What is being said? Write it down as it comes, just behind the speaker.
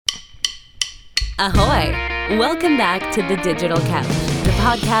Ahoy! Welcome back to The Digital Couch, the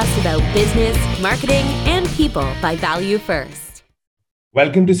podcast about business, marketing, and people by Value First.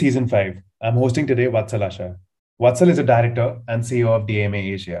 Welcome to Season 5. I'm hosting today Vatsal Asha. Vatsal is a director and CEO of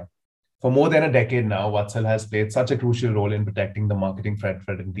DMA Asia. For more than a decade now, Vatsal has played such a crucial role in protecting the marketing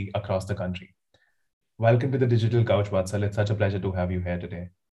fraternity across the country. Welcome to the Digital Couch, Vatsal. It's such a pleasure to have you here today.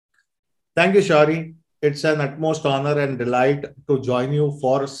 Thank you, Shari. It's an utmost honor and delight to join you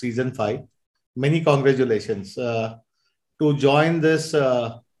for season 5. Many congratulations to join this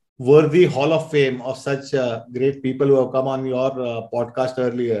worthy Hall of Fame of such great people who have come on your podcast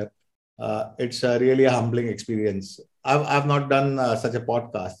earlier. It's really a humbling experience. I've not done such a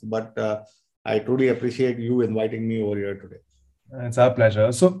podcast, but I truly appreciate you inviting me over here today. It's our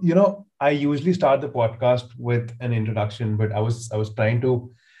pleasure. So, I usually start the podcast with an introduction, but I was trying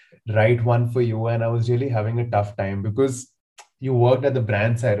to write one for you, and I was really having a tough time because you worked at the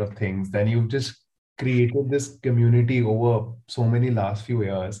brand side of things, then you've just created this community over so many last few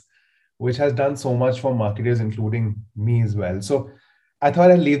years, which has done so much for marketers, including me as well. So I thought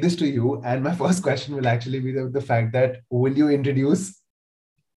I'd leave this to you. And my first question will actually be the fact that will you introduce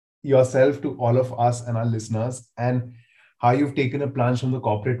yourself to all of us and our listeners and how you've taken a plunge from the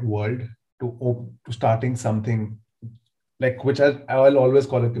corporate world to starting something like which I'll always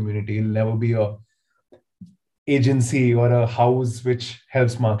call a community. It'll never be a agency or a house which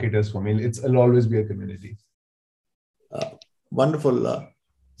helps marketers for me. It'll always be a community. Wonderful.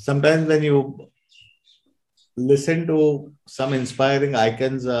 Sometimes when you listen to some inspiring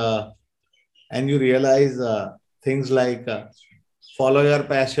icons and you realize things like follow your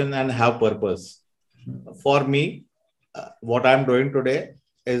passion and have purpose. For me, what I'm doing today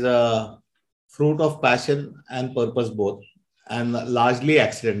is a fruit of passion and purpose both, and largely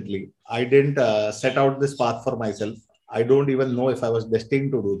accidentally. I didn't set out this path for myself. I don't even know if I was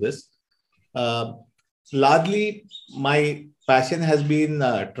destined to do this. Largely, my passion has been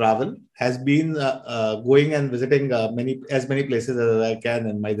travel, has been going and visiting as many places as I can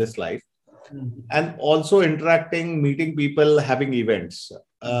in my this life, and also interacting, meeting people, having events.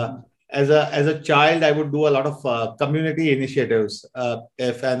 As a child, I would do a lot of community initiatives.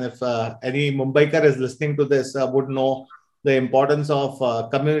 If any Mumbaiker is listening to this, would know the importance of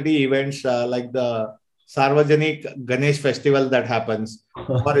community events like the Sarvajanik Ganesh festival that happens,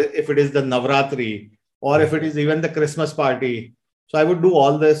 or if it is the Navratri, or if it is even the Christmas party. So I would do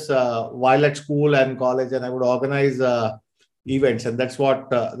all this while at school and college, and I would organize events, and that's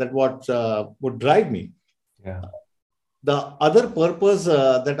what would drive me. Yeah. The other purpose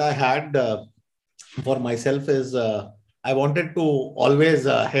that I had for myself is I wanted to always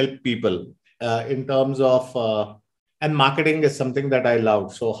help people in terms of and marketing is something that I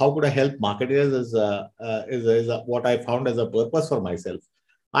love. So how could I help marketers is what I found as a purpose for myself.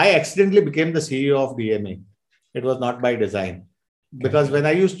 I accidentally became the CEO of DMA. It was not by design, because when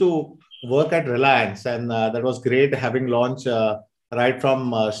I used to work at Reliance, and that was great having launched right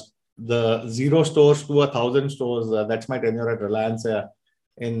from the 0 stores to 1,000 stores. That's my tenure at Reliance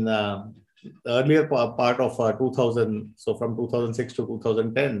in the earlier part of 2000. So from 2006 to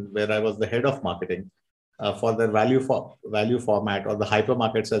 2010, where I was the head of marketing for their value format, or the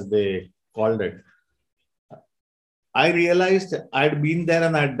hypermarkets as they called it. I realized I'd been there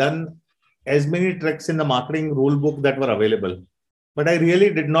and I'd done as many tricks in the marketing rule book that were available. But I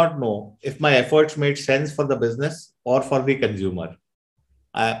really did not know if my efforts made sense for the business or for the consumer.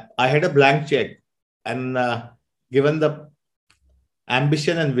 I had a blank check, and given the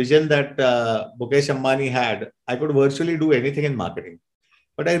ambition and vision that Mukesh Ambani had, I could virtually do anything in marketing.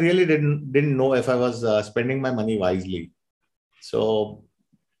 But I really didn't know if I was spending my money wisely. So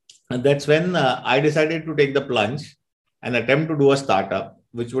and that's when I decided to take the plunge and attempt to do a startup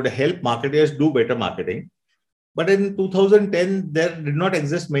which would help marketers do better marketing. But in 2010, there did not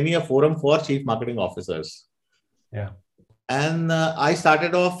exist many a forum for chief marketing officers. Yeah. And I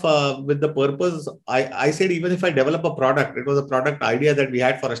started off with the purpose. I said, even if I develop a product, it was a product idea that we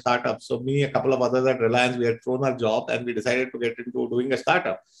had for a startup. So me, a couple of others at Reliance, we had thrown our job and we decided to get into doing a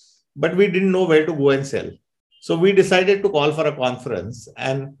startup. But we didn't know where to go and sell. So we decided to call for a conference.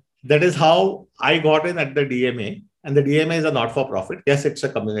 And that is how I got in at the DMA. And the DMA is a not-for-profit. Yes, it's a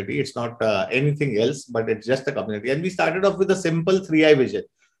community. It's not anything else, but it's just a community. And we started off with a simple 3I vision.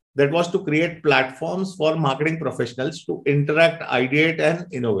 That was to create platforms for marketing professionals to interact, ideate, and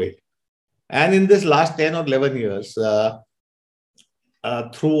innovate. And in this last 10 or 11 years,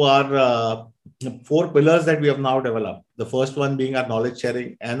 through our 4 pillars that we have now developed, the first one being our knowledge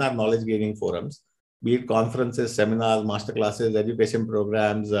sharing and our knowledge gaining forums, be it conferences, seminars, masterclasses, education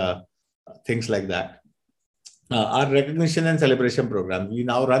programs, things like that. Our recognition and celebration program. We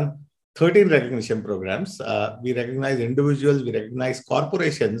now run 13 recognition programs. We recognize individuals, we recognize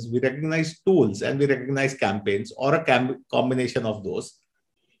corporations, we recognize tools, and we recognize campaigns, or a combination of those.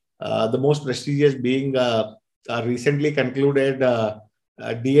 The most prestigious being recently concluded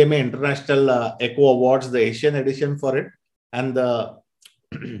DMA International Echo Awards, the Asian edition for it, and the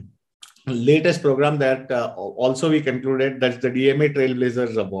latest program that also we concluded, that's the DMA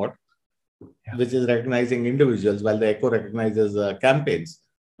Trailblazers Award, which is recognizing individuals, while the Echo recognizes campaigns.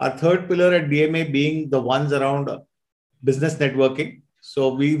 Our third pillar at DMA being the ones around business networking.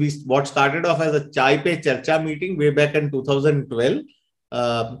 So we what started off as a Chai Pe Charcha meeting way back in 2012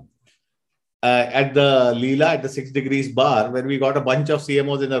 at the Leela at the 6 Degrees bar, where we got a bunch of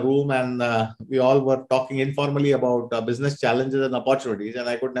CMOs in a room, and we all were talking informally about business challenges and opportunities. And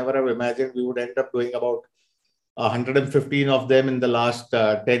I could never have imagined we would end up doing about 115 of them in the last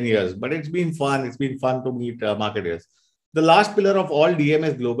 10 years. But it's been fun. It's been fun to meet marketers. The last pillar of all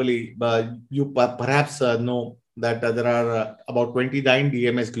DMS globally, you perhaps know that there are about 29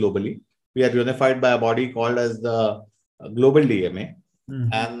 DMS globally. We are unified by a body called as the Global DMA.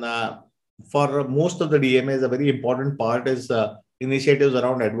 Mm-hmm. And for most of the DMAs, a very important part is initiatives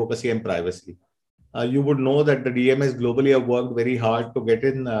around advocacy and privacy. You would know that the DMAs globally have worked very hard to get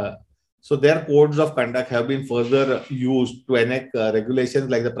in. So their codes of conduct have been further used to enact regulations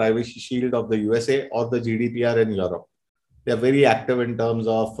like the Privacy Shield of the USA or the GDPR in Europe. They are very active in terms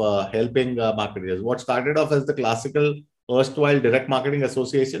of helping marketers. What started off as the classical erstwhile direct marketing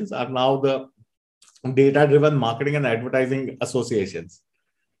associations are now the data-driven marketing and advertising associations.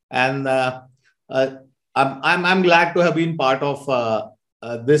 And I'm glad to have been part of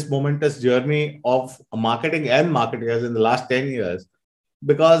this momentous journey of marketing and marketers in the last 10 years.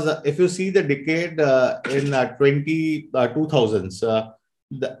 Because if you see the decade in 2000s,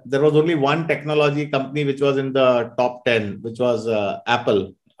 there was only one technology company which was in the top 10, which was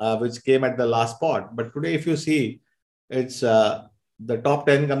Apple, which came at the last spot. But today, if you see, it's the top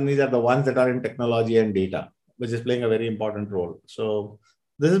 10 companies are the ones that are in technology and data, which is playing a very important role. So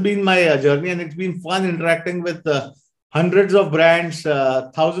this has been my journey, and it's been fun interacting with hundreds of brands,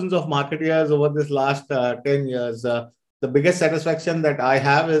 thousands of marketers over this last 10 years. The biggest satisfaction that I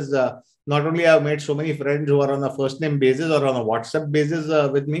have is not only I've made so many friends who are on a first name basis or on a WhatsApp basis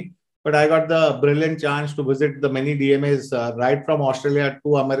with me, but I got the brilliant chance to visit the many DMAs right from Australia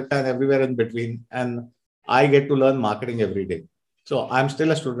to America and everywhere in between. And I get to learn marketing every day. So I'm still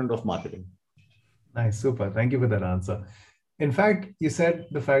a student of marketing. Nice. Super. Thank you for that answer. In fact, you said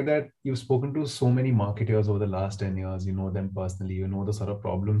the fact that you've spoken to so many marketers over the last 10 years, you know them personally, you know the sort of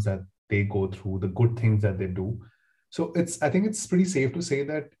problems that they go through, the good things that they do. So I think it's pretty safe to say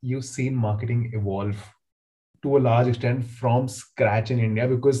that you've seen marketing evolve to a large extent from scratch in India,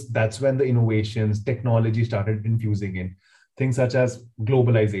 because that's when the innovations, technology started infusing in. Things such as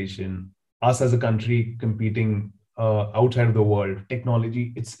globalization, us as a country competing outside of the world,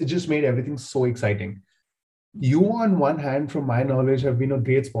 technology, it just made everything so exciting. You, on one hand, from my knowledge, have been a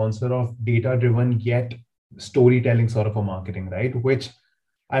great sponsor of data-driven yet storytelling sort of a marketing, right? Which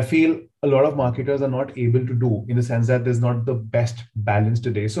I feel a lot of marketers are not able to do, in the sense that there's not the best balance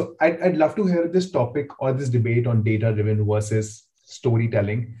today. So I'd love to hear this topic or this debate on data-driven versus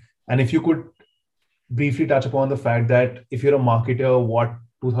storytelling. And if you could briefly touch upon the fact that if you're a marketer, what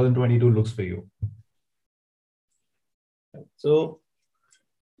 2022 looks for you. So,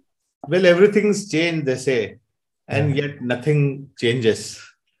 well, everything's changed, they say, and yet nothing changes.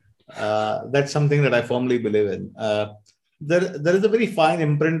 That's something that I firmly believe in. There is a very fine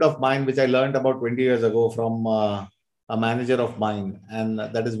imprint of mine, which I learned about 20 years ago from a manager of mine, and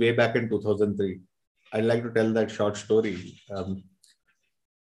that is way back in 2003. I'd like to tell that short story.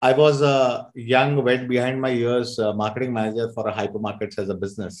 I was a young, wet behind my ears marketing manager for a hypermarket as a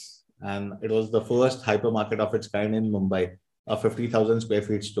business. And it was the first hypermarket of its kind in Mumbai, a 50,000 square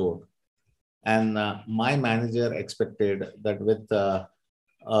feet store. And my manager expected that with a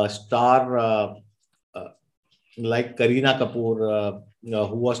star like Kareena Kapoor,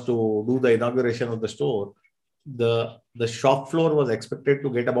 who was to do the inauguration of the store, the shop floor was expected to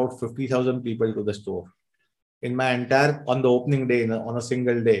get about 50,000 people to the store. On the opening day, on a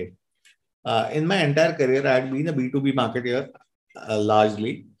single day. In my entire career, I had been a B2B marketer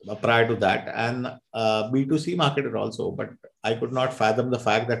largely prior to that, and B2C marketer also, but I could not fathom the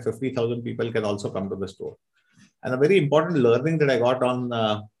fact that 50,000 people can also come to the store. And a very important learning that I got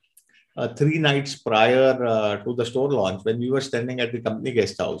on 3 nights prior to the store launch, when we were standing at the company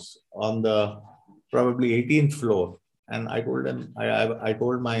guest house on the probably 18th floor, and I told him, I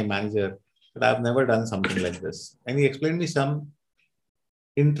told my manager that I've never done something like this. And he explained me some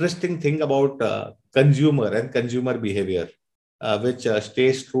interesting thing about consumer and consumer behavior. which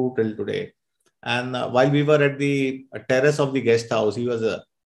stays true till today. And while we were at the terrace of the guest house,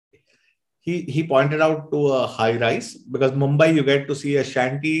 he pointed out to a high rise, because Mumbai you get to see a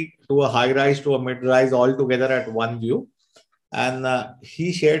shanty to a high rise to a mid rise all together at one view. And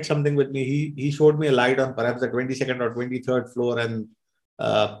he shared something with me. He showed me a light on perhaps the 22nd or 23rd floor, and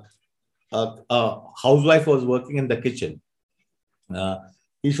a housewife was working in the kitchen.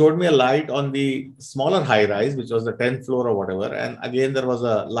 He showed me a light on the smaller high rise, which was the 10th floor or whatever. And again, there was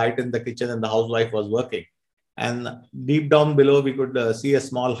a light in the kitchen and the housewife was working. And deep down below, we could see a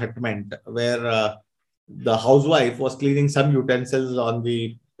small hutment where the housewife was cleaning some utensils on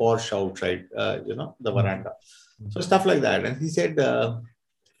the porch outside, the veranda. So stuff like that. And he said,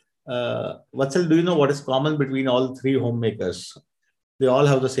 Vatsal, do you know what is common between all three homemakers? They all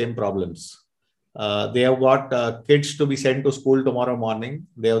have the same problems. They have got kids to be sent to school tomorrow morning.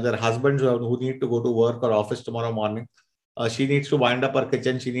 They have their husbands who need to go to work or office tomorrow morning. She needs to wind up her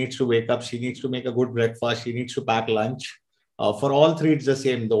kitchen. She needs to wake up. She needs to make a good breakfast. She needs to pack lunch. For all three, it's the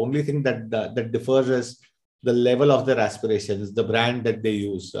same. The only thing that differs is the level of their aspirations, the brand that they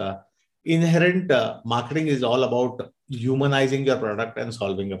use. Inherent marketing is all about humanizing your product and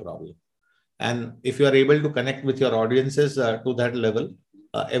solving a problem. And if you are able to connect with your audiences to that level,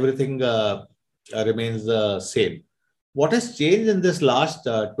 everything remains the same. What has changed in this last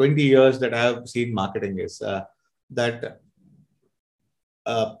 20 years that I have seen marketing is that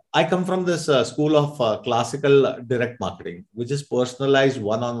I come from this school of classical direct marketing, which is personalized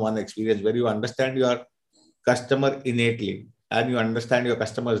one-on-one experience where you understand your customer innately and you understand your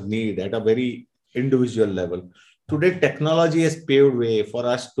customer's need at a very individual level. Today, technology has paved way for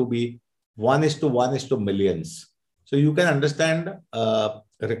us to be 1:1 millions. So you can understand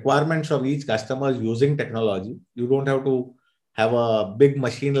requirements of each customer using technology. You don't have to have a big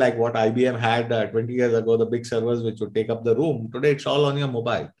machine like what IBM had 20 years ago, the big servers which would take up the room. Today, it's all on your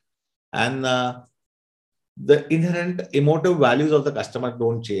mobile. And the inherent emotive values of the customer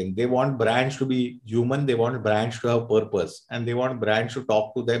don't change. They want brands to be human. They want brands to have purpose. And they want brands to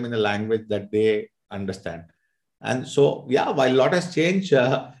talk to them in a language that they understand. And so, yeah, while a lot has changed,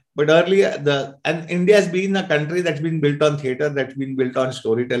 but earlier, and India has been a country that's been built on theater, that's been built on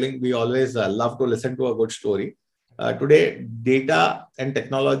storytelling. We always love to listen to a good story. Today, data and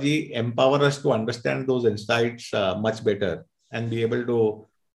technology empower us to understand those insights much better and be able to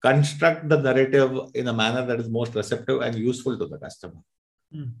construct the narrative in a manner that is most receptive and useful to the customer.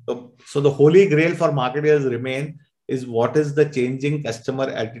 So the holy grail for marketers remain is what is the changing customer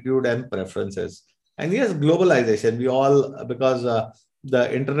attitude and preferences. And yes, globalization, because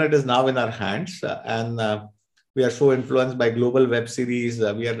the internet is now in our hands and we are so influenced by global web series.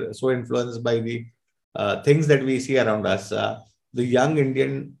 We are so influenced by the things that we see around us. The young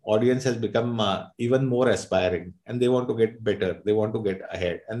Indian audience has become even more aspiring and they want to get better. They want to get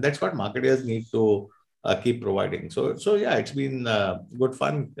ahead. And that's what marketers need to keep providing. So yeah, it's been good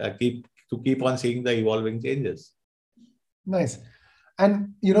fun to keep on seeing the evolving changes. Nice.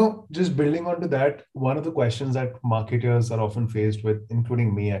 And, just building onto that, one of the questions that marketers are often faced with,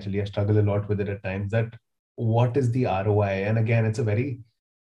 including me, actually, I struggle a lot with it at times, that what is the ROI? And again, it's a very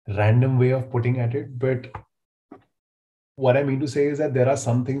random way of putting at it. But what I mean to say is that there are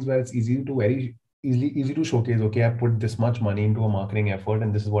some things where it's easy to showcase, okay, I put this much money into a marketing effort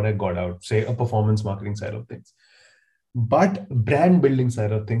and this is what I got out, say a performance marketing side of things. But brand building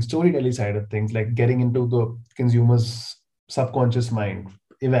side of things, storytelling side of things, like getting into the consumer's subconscious mind,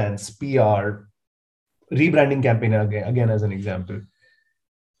 events, PR, rebranding campaign, again as an example.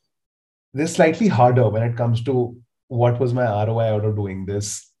 They're slightly harder when it comes to what was my ROI out of doing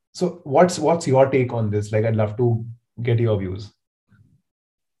this. So what's your take on this? Like, I'd love to get your views.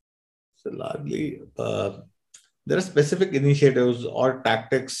 So largely, there are specific initiatives or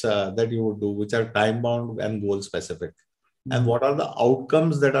tactics that you would do, which are time-bound and goal-specific. And what are the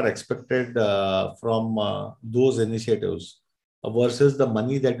outcomes that are expected from those initiatives versus the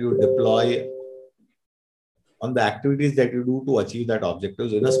money that you deploy on the activities that you do to achieve that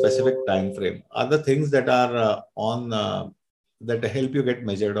objectives in a specific time frame are the things that are that help you get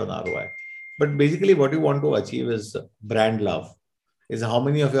measured on ROI. But basically what you want to achieve is brand love, is how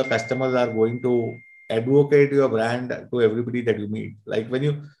many of your customers are going to advocate your brand to everybody that you meet. Like when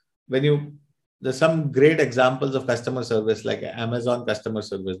you there's some great examples of customer service, like Amazon customer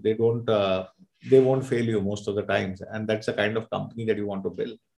service. They won't fail you most of the times. And that's the kind of company that you want to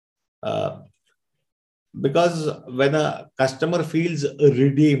build. Because when a customer feels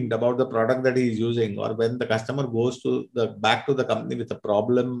redeemed about the product that he is using, or when the customer goes back to the company with a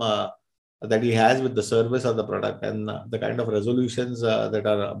problem that he has with the service or the product, and the kind of resolutions that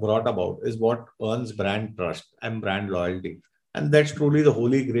are brought about is what earns brand trust and brand loyalty. And that's truly the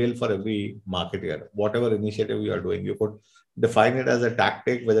holy grail for every marketer. Whatever initiative you are doing, you could define it as a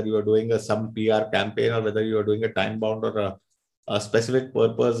tactic, whether you are doing some PR campaign or whether you are doing a time bound or a specific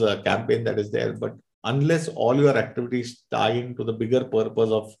purpose campaign that is there. But unless all your activities tie into the bigger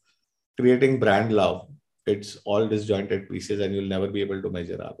purpose of creating brand love, it's all disjointed pieces and you'll never be able to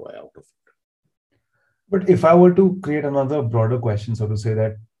measure ROI out of it. But if I were to create another broader question, so to say,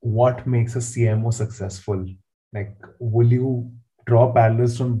 that what makes a CMO successful? Like, will you draw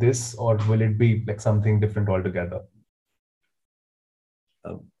parallels from this, or will it be like something different altogether?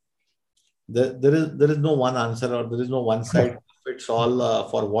 There is no one answer, or there is no one side fits all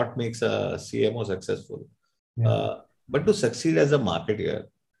for what makes a CMO successful. Yeah. But to succeed as a marketer,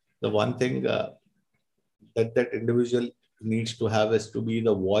 the one thing that individual needs to have is to be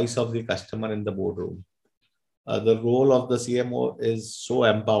the voice of the customer in the boardroom. The role of the CMO is so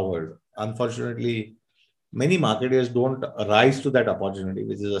empowered. Unfortunately, many marketers don't rise to that opportunity,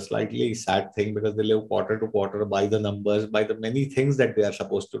 which is a slightly sad thing because they live quarter to quarter by the numbers, by the many things that they are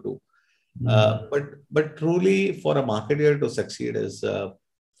supposed to do. But truly, for a marketer to succeed is, do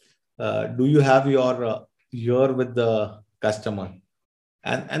you have your ear with the customer?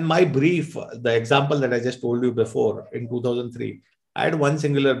 And my brief, the example that I just told you before, in 2003, I had one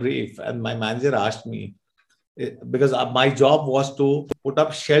singular brief, and my manager asked me, because my job was to put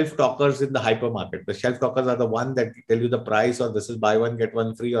up shelf talkers in the hypermarket. The shelf talkers are the one that tell you the price, or this is buy one get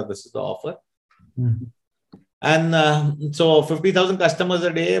one free, or this is the offer. And so 50,000 customers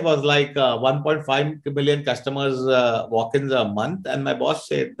a day was like 1.5 million customers walk-ins a month. And my boss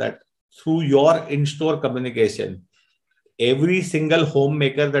said that through your in-store communication, every single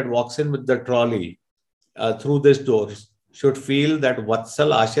homemaker that walks in with the trolley through this door should feel that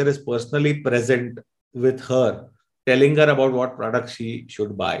Vatsal Asher is personally present with her, telling her about what product she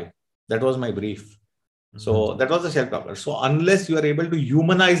should buy. That was my brief. So that was the shelf talker. So unless you are able to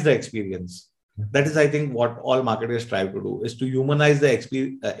humanize the experience, that is, I think, what all marketers strive to do, is to humanize the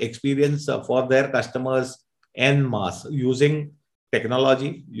experience for their customers en masse, using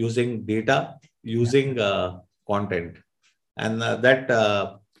technology, using data, using content. And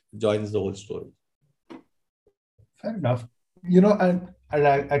that joins the whole story. Fair enough. And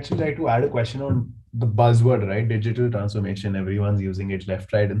I'd actually like to add a question on the buzzword, right? Digital transformation. Everyone's using it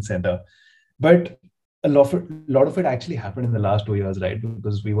left, right, and center. But a lot of it actually happened in the last 2 years, right?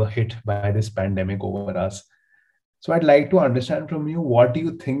 Because we were hit by this pandemic over us. So I'd like to understand from you, what do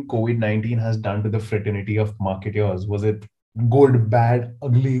you think COVID-19 has done to the fraternity of marketers? Was it good, bad,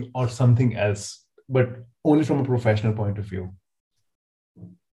 ugly, or something else? But only from a professional point of view.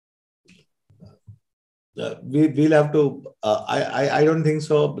 We'll have to, I don't think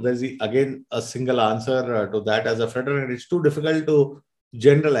so. There's again a single answer to that. As a fraternity, it's too difficult to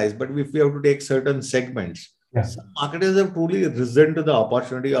generalize, but if we have to take certain segments, some marketers have truly risen to the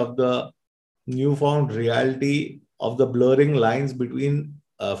opportunity of the newfound reality of the blurring lines between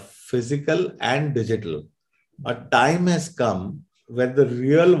physical and digital. A time has come where the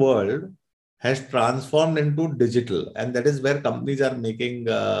real world has transformed into digital, and that is where companies are making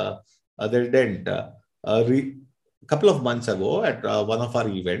their dent. A couple of months ago at one of our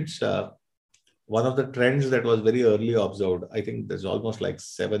events, one of the trends that was very early observed, I think there's almost like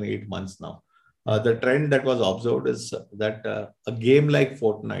 7-8 months now. The trend that was observed is that a game like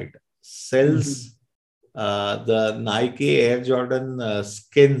Fortnite sells the Nike Air Jordan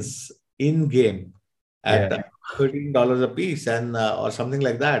skins in game at $13 a piece, and or something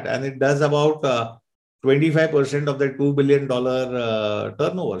like that, and it does about 25% of the $2 billion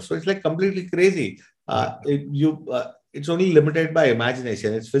turnover. So it's like completely crazy. It's only limited by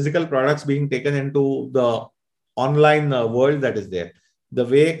imagination. It's physical products being taken into the online world that is there. The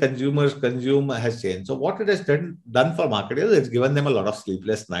way consumers consume has changed. So what it has done for marketers, it's given them a lot of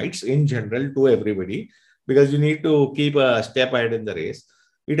sleepless nights in general to everybody, because you need to keep a step ahead in the race.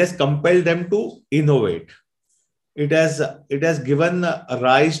 It has compelled them to innovate. It has given a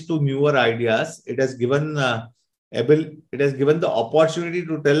rise to newer ideas. It has given the opportunity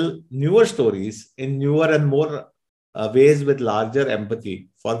to tell newer stories in newer and more ways with larger empathy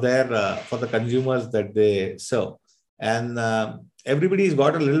for the consumers that they serve. And everybody's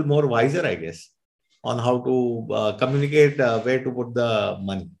got a little more wiser, I guess, on how to communicate where to put the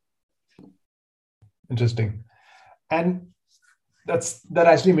money. Interesting. And that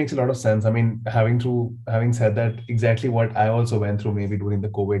actually makes a lot of sense. I mean, having said that, exactly what I also went through maybe during the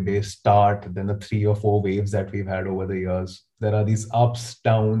COVID days start, then the 3 or 4 waves that we've had over the years. There are these ups,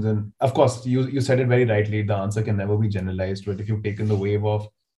 downs, and of course, you said it very rightly. The answer can never be generalized. But if you've taken the wave of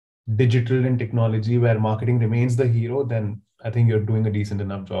digital and technology where marketing remains the hero, then I think you're doing a decent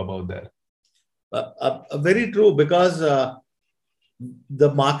enough job out there. Very true, because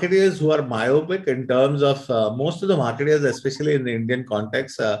the marketers who are myopic in terms of most of the marketers, especially in the Indian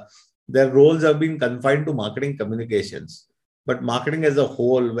context, their roles have been confined to marketing communications. But marketing as a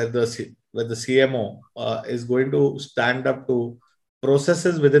whole, where the CMO is going to stand up to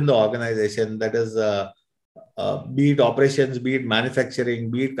processes within the organization, that is, be it operations, be it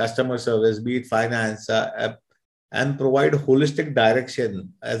manufacturing, be it customer service, be it finance, and provide holistic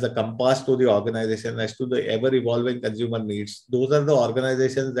direction as a compass to the organization as to the ever evolving consumer needs. Those are the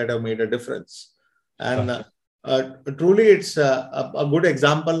organizations that have made a difference. And truly, it's a good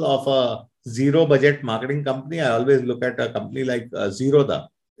example of a zero budget marketing company. I always look at a company like Zerodha.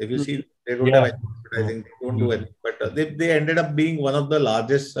 If you see, they don't have any advertising, they don't do anything, but they ended up being one of the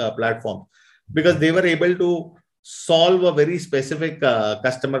largest platforms because they were able to solve a very specific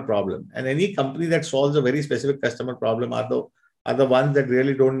customer problem. And any company that solves a very specific customer problem are the ones that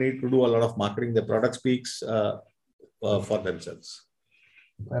really don't need to do a lot of marketing. The product speaks for themselves.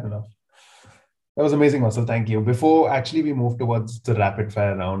 Fair enough. That was amazing, also. Thank you. Before actually we move towards the rapid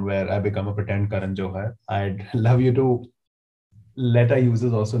fire round where I become a pretend Karan Johar, I'd love you to let our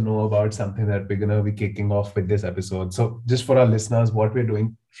users also know about something that we're going to be kicking off with this episode. So just for our listeners, what we're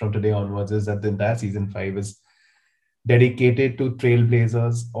doing from today onwards is that the entire season 5 is dedicated to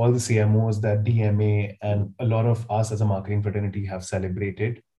trailblazers, all the CMOs that DMA and a lot of us as a marketing fraternity have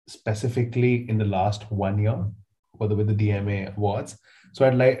celebrated, specifically in the last 1 year with the DMA awards. So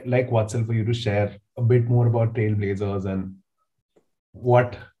I'd like Vatsal for you to share a bit more about trailblazers and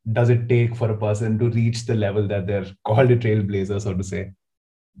what does it take for a person to reach the level that they're called a trailblazer, so to say.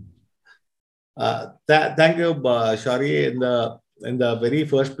 Thank you, Shari. In the very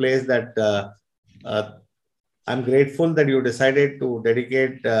first place, that I'm grateful that you decided to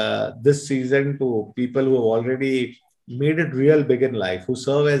dedicate this season to people who have already made it real big in life, who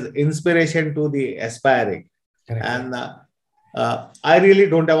serve as inspiration to the aspiring. Correct. And I really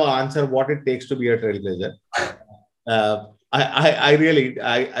don't have an answer what it takes to be a trailblazer. I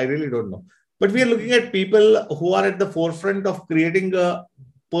really don't know. But we are looking at people who are at the forefront of creating a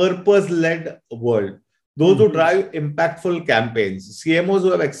purpose-led world. Those who drive impactful campaigns, CMOs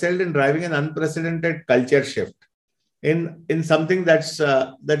who have excelled in driving an unprecedented culture shift in something that's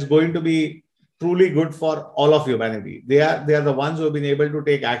going to be truly good for all of humanity. They are the ones who have been able to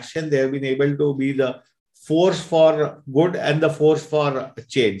take action. They have been able to be the force for good and the force for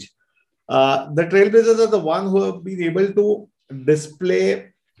change. The trailblazers are the ones who have been able to display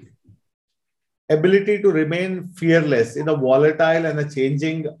ability to remain fearless in a volatile and a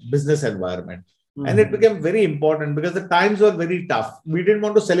changing business environment. And it became very important because the times were very tough. We didn't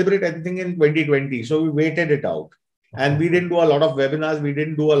want to celebrate anything in 2020. So we waited it out. And we didn't do a lot of webinars. We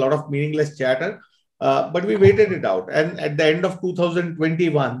didn't do a lot of meaningless chatter. But we waited it out. And at the end of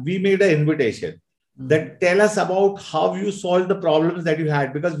 2021, we made an invitation that tell us about how you solved the problems that you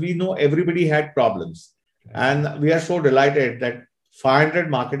had, because we know everybody had problems. And we are so delighted that 500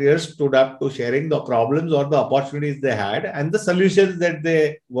 marketers stood up to sharing the problems or the opportunities they had and the solutions that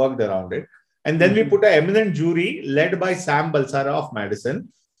they worked around it. And then we put an eminent jury led by Sam Balsara of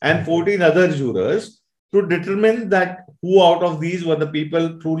Madison and 14 other jurors to determine that who out of these were the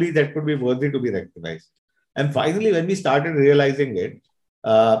people truly that could be worthy to be recognized. And finally, when we started realizing it,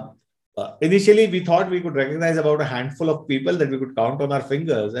 initially we thought we could recognize about a handful of people that we could count on our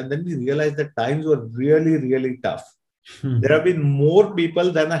fingers. And then we realized that times were really, really tough. There have been more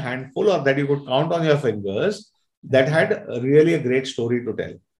people than a handful or that you could count on your fingers that had really a great story to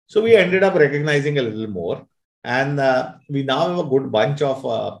tell. So we ended up recognizing a little more. And we now have a good bunch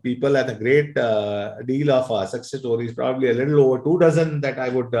of people and a great deal of success stories, probably a little over 24 that I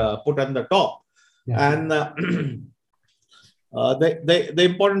would put on the top. Yeah. And the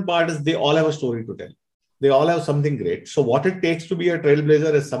important part is they all have a story to tell. They all have something great. So what it takes to be a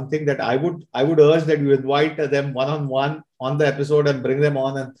trailblazer is something that I would urge that you invite them one-on-one on the episode and bring them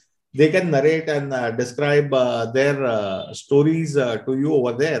on, and they can narrate and describe their stories to you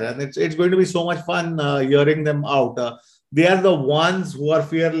over there. And it's going to be so much fun hearing them out. They are the ones who are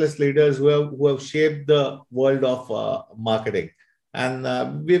fearless leaders who have shaped the world of marketing. And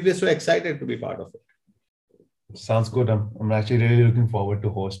we're so excited to be part of it. Sounds good. I'm actually really looking forward to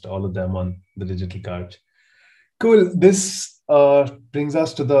host all of them on the Digital Couch. Cool. This brings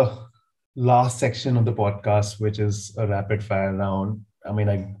us to the last section of the podcast, which is a rapid fire round. I mean,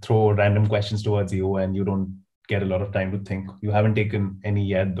 I throw random questions towards you and you don't get a lot of time to think. You haven't taken any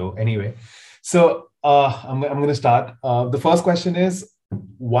yet, though. Anyway, so I'm going to start. The first question is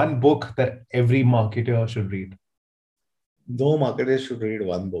one book that every marketer should read. No marketer should read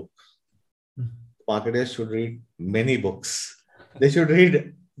one book. Marketers should read many books. They should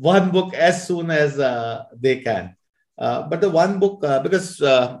read one book as soon as they can. But the one book, because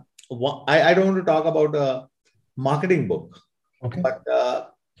I don't want to talk about a marketing book, Okay. but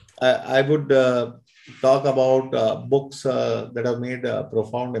I would talk about books that have made a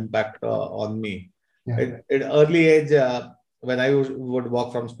profound impact on me. Yeah. At early age, when I would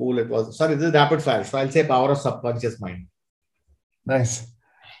walk from school, this is rapid fire. So I'll say Power of Subconscious Mind. Nice.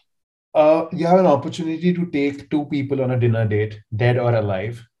 You have an opportunity to take two people on a dinner date, dead or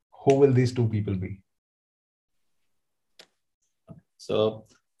alive. Who will these two people be? So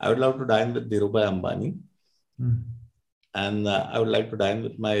I would love to dine with Dhirubhai Ambani. And I would like to dine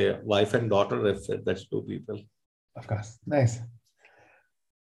with my wife and daughter if that's two people. Of course. Nice.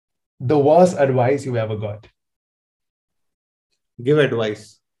 The worst advice you ever got? Give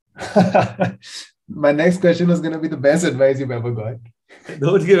advice. My next question was going to be the best advice you've ever got.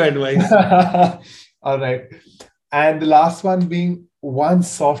 Don't give advice. All right. And the last one being one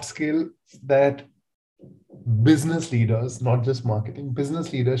soft skill that business leaders, not just marketing,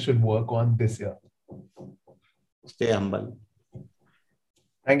 business leaders should work on this year. Stay humble.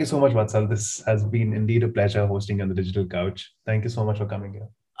 Thank you so much, Vatsal. This has been indeed a pleasure hosting you on the Digital Couch. Thank you so much for coming here.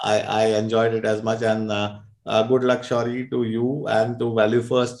 I enjoyed it as much, and good luck, Shauri, to you and to Value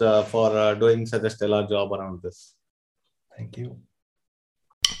First for doing such a stellar job around this. Thank you.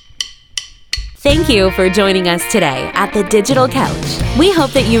 Thank you for joining us today at the Digital Couch. We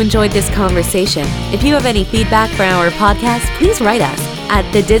hope that you enjoyed this conversation. If you have any feedback for our podcast, please write us at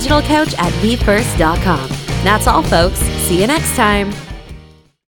thedigitalcouch@vfirst.com. That's all, folks. See you next time.